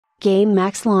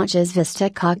GameMax launches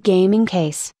Vista COC gaming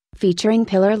case, featuring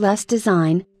pillar-less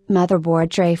design,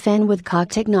 motherboard tray fan with COC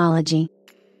technology.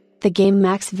 The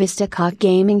GameMax Vista COC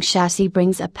gaming chassis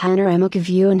brings a panoramic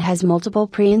view and has multiple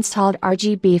pre-installed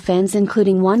RGB fans,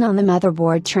 including one on the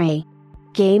motherboard tray.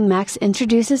 GameMax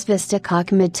introduces Vista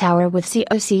COC mid-tower with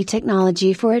COC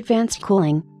technology for advanced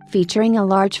cooling, featuring a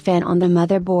large fan on the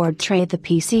motherboard tray. The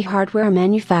PC hardware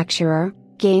manufacturer,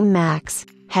 GameMax,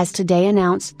 has today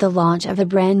announced the launch of a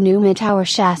brand new mid-tower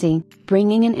chassis,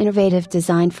 bringing an innovative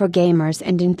design for gamers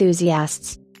and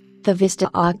enthusiasts. The Vista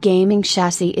COC gaming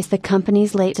chassis is the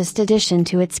company's latest addition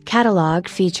to its catalog,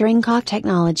 featuring COC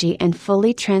technology and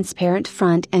fully transparent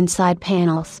front and side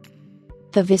panels.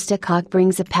 The Vista COC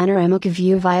brings a panoramic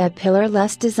view via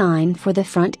pillar-less design for the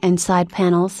front and side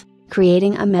panels,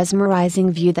 creating a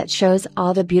mesmerizing view that shows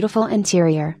all the beautiful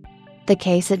interior. The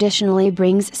case additionally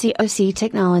brings COC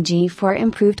technology for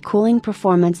improved cooling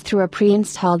performance through a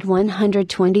pre-installed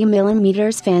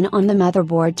 120mm fan on the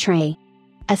motherboard tray.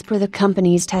 As per the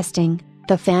company's testing,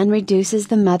 the fan reduces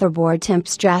the motherboard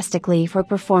temps drastically for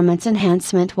performance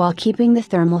enhancement while keeping the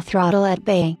thermal throttle at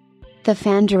bay. The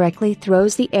fan directly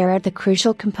throws the air at the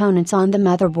crucial components on the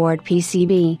motherboard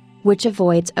PCB, which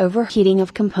avoids overheating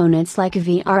of components like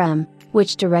VRM,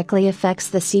 which directly affects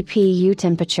the CPU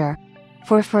temperature.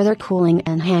 For further cooling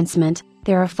enhancement,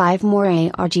 there are 5 more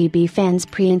RGB fans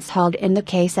pre-installed in the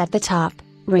case at the top,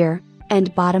 rear,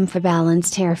 and bottom for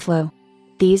balanced airflow.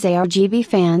 These RGB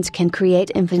fans can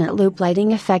create infinite loop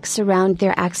lighting effects around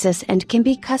their axis and can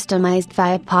be customized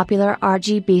via popular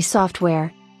RGB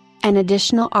software. An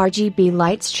additional RGB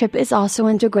light strip is also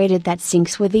integrated that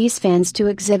syncs with these fans to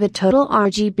exhibit total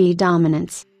RGB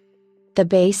dominance. The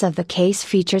base of the case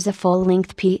features a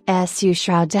full-length PSU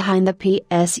shroud to hide the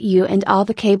PSU and all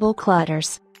the cable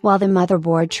clutters, while the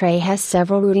motherboard tray has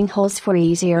several routing holes for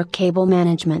easier cable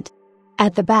management.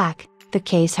 At the back, the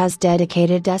case has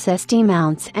dedicated SSD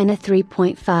mounts and a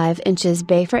 3.5 inches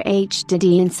bay for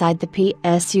HDD inside the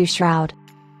PSU shroud.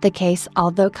 The case,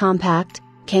 although compact,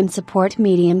 can support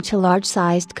medium to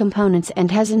large-sized components and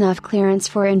has enough clearance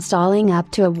for installing up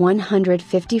to a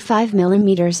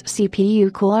 155mm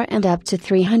CPU cooler and up to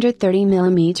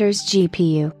 330mm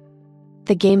GPU.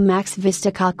 The GameMax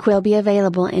Vista COC will be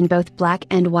available in both black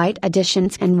and white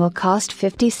editions and will cost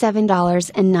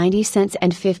 $57.90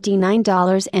 and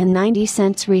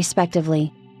 $59.90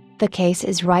 respectively. The case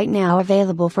is right now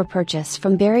available for purchase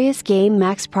from various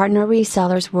GameMax partner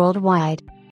resellers worldwide.